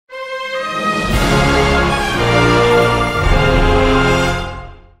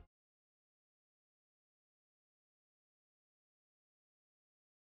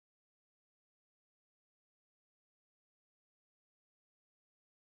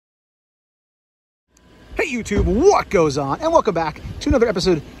YouTube, what goes on? And welcome back to another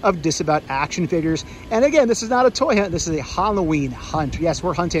episode of Disavowed Action Figures. And again, this is not a toy hunt, this is a Halloween hunt. Yes,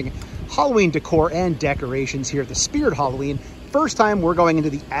 we're hunting Halloween decor and decorations here at the Spirit Halloween. First time we're going into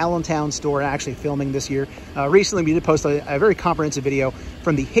the Allentown store and actually filming this year. Recently, we did post a very comprehensive video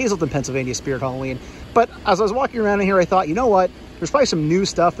from the Hazleton, Pennsylvania Spirit Halloween. But as I was walking around in here, I thought, you know what? There's probably some new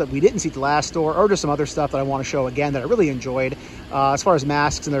stuff that we didn't see at the last store, or just some other stuff that I want to show again that I really enjoyed as far as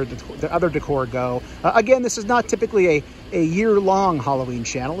masks and their other decor go. Again, this is not typically a year-long Halloween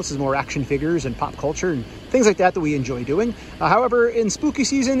channel. This is more action figures and pop culture and things like that we enjoy doing. However, in spooky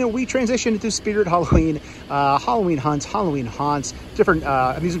season, we transition into Spirit Halloween, Halloween hunts, Halloween haunts, different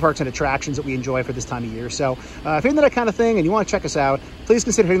amusement parks and attractions that we enjoy for this time of year. So if you're into that kind of thing and you want to check us out, please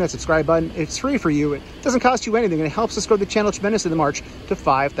consider hitting that subscribe button. It's free for you. It doesn't cost you anything, and it helps us grow the channel tremendously in the march to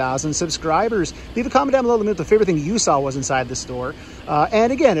 5,000 subscribers. Leave a comment down below. Let me know what the favorite thing you saw was inside the store.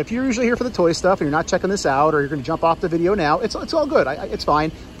 And again, if you're usually here for the toy stuff and you're not checking this out, or you're going to jump off the video now, it's all good. It's fine.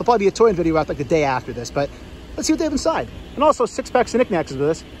 There'll probably be a toy video out like the day after this, but let's see what they have inside. And also, Six Packs and Knickknacks is with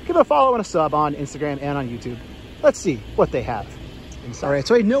us. Give it a follow and a sub on Instagram and on YouTube. Let's see what they have inside. All right,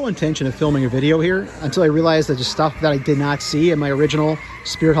 so I had no intention of filming a video here until I realized that just stuff that I did not see in my original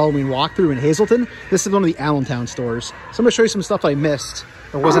Spirit Halloween walkthrough in Hazleton. This is one of the Allentown stores. So I'm gonna show you some stuff I missed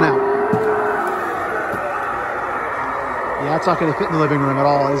that wasn't out. Yeah, it's not gonna fit in the living room at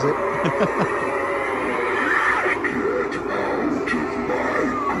all, is it?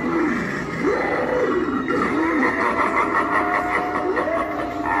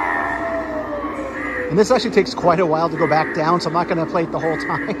 And this actually takes quite a while to go back down, so I'm not going to play it the whole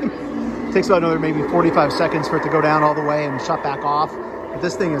time. It takes about another maybe 45 seconds for it to go down all the way and shut back off. But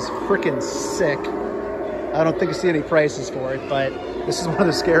this thing is freaking sick. I don't think I see any prices for it, but this is one of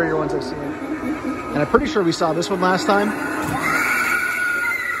the scarier ones I've seen. And I'm pretty sure we saw this one last time.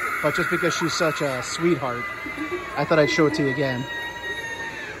 But just because she's such a sweetheart, I thought I'd show it to you again.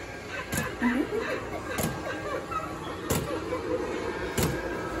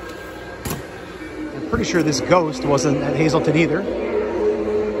 Pretty sure this ghost wasn't at Hazleton either.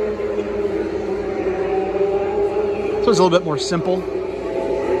 So it's a little bit more simple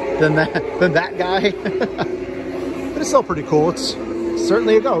than that guy. But it's still pretty cool. It's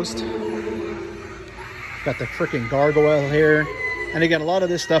certainly a ghost. Got the freaking gargoyle here. And again, a lot of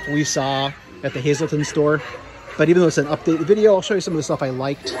this stuff we saw at the Hazleton store. But even though it's an updated video, I'll show you some of the stuff I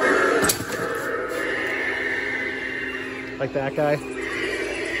liked. Like that guy.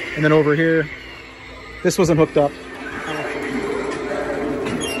 And then over here, this wasn't hooked up.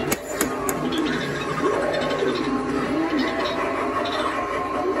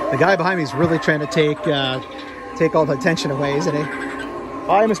 The guy behind me is really trying to take all the attention away, isn't he?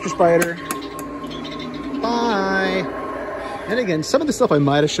 Bye, Mr. Spider. Bye. And again, some of the stuff I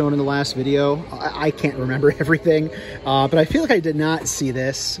might have shown in the last video, I can't remember everything, but I feel like I did not see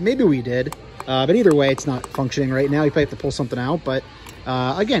this. Maybe we did, but either way, it's not functioning right now. You probably have to pull something out, but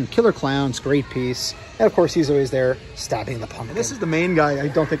again, Killer Clown's great piece. And of course, he's always there stabbing the pumpkin. This is the main guy I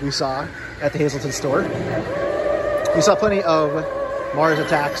don't think we saw at the Hazleton store. We saw plenty of Mars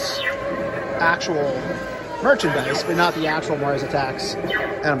Attacks actual merchandise, but not the actual Mars Attacks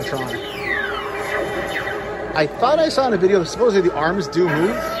animatronic. I thought I saw in a video that supposedly the arms do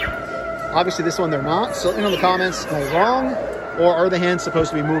move. Obviously this one they're not. So let me know in the comments, am I wrong? Or are the hands supposed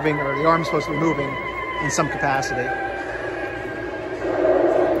to be moving, or the arms supposed to be moving in some capacity?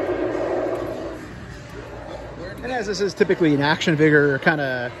 And as this is typically an action figure kind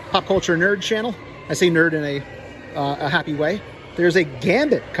of pop culture nerd channel, I say nerd in a happy way, there's a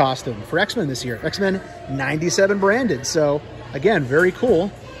Gambit costume for X-Men this year. X-Men 97 branded. So again, very cool.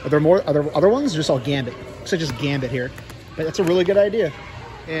 Are there other ones? Just all Gambit. Looks like just Gambit here. But that's a really good idea.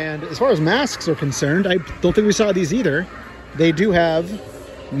 And as far as masks are concerned, I don't think we saw these either. They do have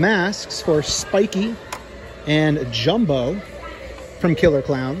masks for Spiky and Jumbo from Killer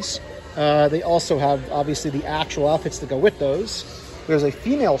Clowns. They also have, obviously, the actual outfits to go with those. There's a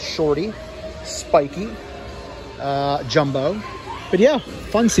female Shorty, Spiky, Jumbo. But yeah,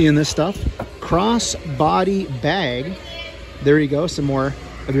 fun seeing this stuff. Crossbody bag. There you go, some more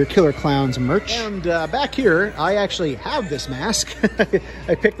of your Killer Clowns merch. And back here, I actually have this mask.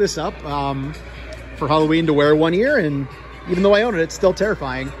 I picked this up for Halloween to wear one year, and even though I own it, it's still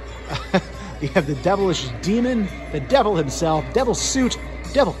terrifying. You have the devilish demon, the devil himself, devil suit,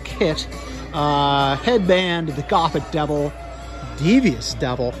 devil kit, headband, the gothic devil, devious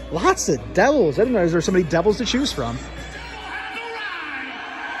devil. Lots of devils. I didn't know there's so many devils to choose from.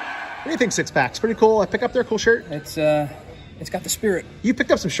 What do you think, Six Packs? Pretty cool. I pick up their cool shirt. It's got the spirit. You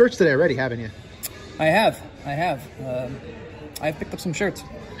picked up some shirts today already, haven't you? I have. I've picked up some shirts.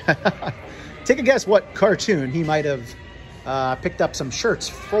 Take a guess what cartoon he might have picked up some shirts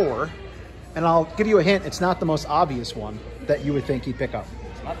for. And I'll give you a hint. It's not the most obvious one that you would think he'd pick up.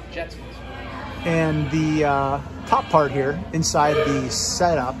 It's not the Jetsons. And the top part here inside the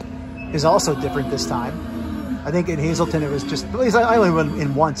setup is also different this time. I think in Hazleton it was just, at least I only went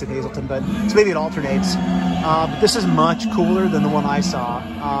in once in Hazleton, but so maybe it alternates. But this is much cooler than the one I saw.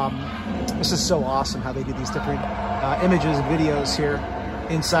 This is so awesome how they do these different images and videos here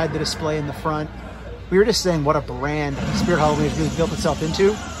inside the display in the front. We were just saying what a brand Spirit Halloween has really built itself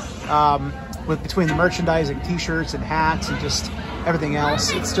into. With between the merchandising, t-shirts and hats and just everything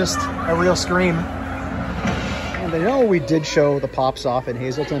else, it's just a real scream. And I know we did show the pops off in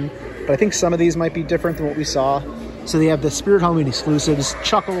Hazleton, but I think some of these might be different than what we saw. So they have the Spirit Halloween exclusives,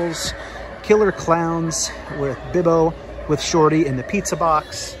 Chuckles, Killer Clowns with Bibbo, with Shorty in the pizza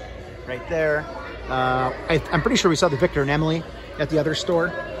box right there. I'm pretty sure we saw the Victor and Emily at the other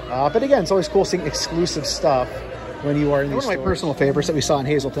store. But again, it's always cool seeing exclusive stuff when you are in these stores. One of my personal favorites that we saw in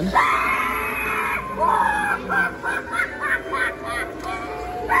Hazleton.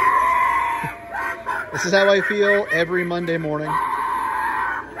 This is how I feel every Monday morning.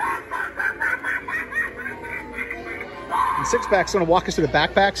 And Six-Pack's gonna walk us through the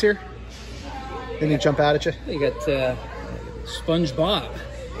backpacks here. Then you jump out at you. You got SpongeBob,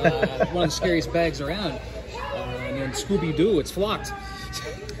 one of the scariest bags around. And then Scooby-Doo, it's flocked.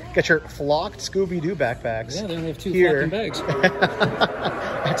 Got your flocked Scooby-Doo backpacks. Yeah, they only have 2 here. flocking bags.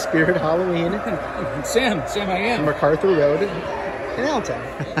 At Spirit Halloween. Sam I am. MacArthur Road in Allentown.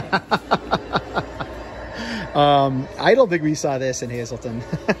 I don't think we saw this in Hazleton.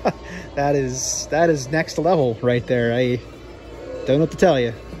 that is next level right there. I don't know what to tell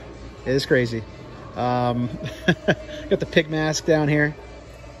you. It is crazy. Got the pig mask down here.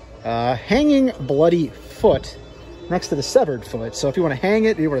 Hanging bloody foot next to the severed foot. So if you want to hang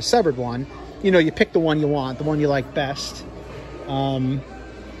it, you want a severed one, you know, you pick the one you want, the one you like best.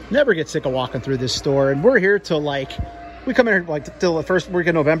 Never get sick of walking through this store. And we're here till like, we come in here like till the first week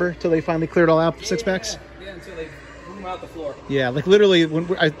of November, till they finally cleared all out, Six-Packs. Yeah, until they boom out the floor. Yeah, like literally, when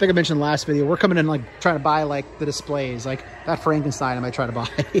I think I mentioned in the last video, we're coming in like trying to buy like the displays, like that Frankenstein I might try to buy,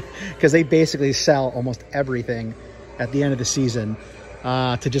 because they basically sell almost everything at the end of the season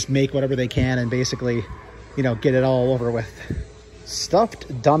to just make whatever they can and basically, you know, get it all over with.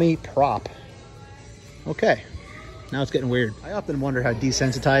 Stuffed dummy prop. Okay, now it's getting weird. I often wonder how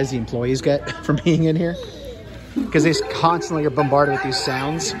desensitized the employees get from being in here, because they constantly are bombarded with these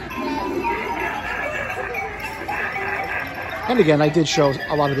sounds. And again, I did show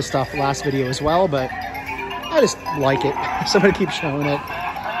a lot of this stuff last video as well, but I just like it. Somebody keeps showing it.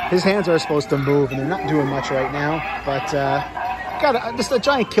 His hands are supposed to move, and they're not doing much right now. But just a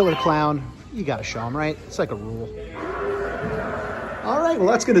giant killer clown, you gotta show him, right? It's like a rule. All right, well,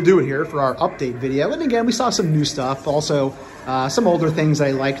 that's gonna do it here for our update video. And again, we saw some new stuff. Also, some older things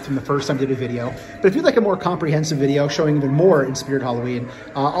I liked from the first time I did a video. But if you'd like a more comprehensive video showing even more in Spirit Halloween,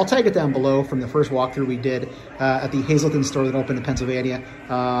 I'll tag it down below from the first walkthrough we did at the Hazleton store that opened in Pennsylvania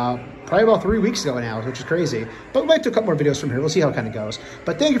probably about 3 weeks ago now, which is crazy. But we might do a couple more videos from here. We'll see how it kind of goes.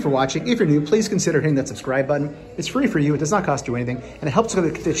 But thank you for watching. If you're new, please consider hitting that subscribe button. It's free for you. It does not cost you anything. And it helps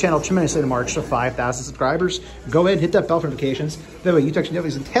the channel tremendously to march to 5,000 subscribers. Go ahead and hit that bell for notifications. That way YouTube actually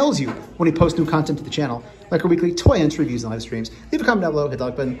notifies and tells you when we post new content to the channel, like our weekly toy hunts, reviews, and live streams. Leave a comment down below, hit the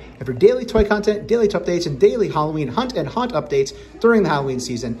like button. And for daily toy content, daily toy updates, and daily Halloween hunt and haunt updates during the Halloween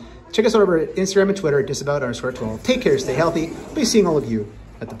season, check us out over at Instagram and Twitter at Disavowed_12. Take care, stay healthy. I'll be seeing all of you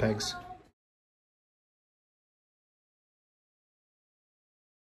at the pegs.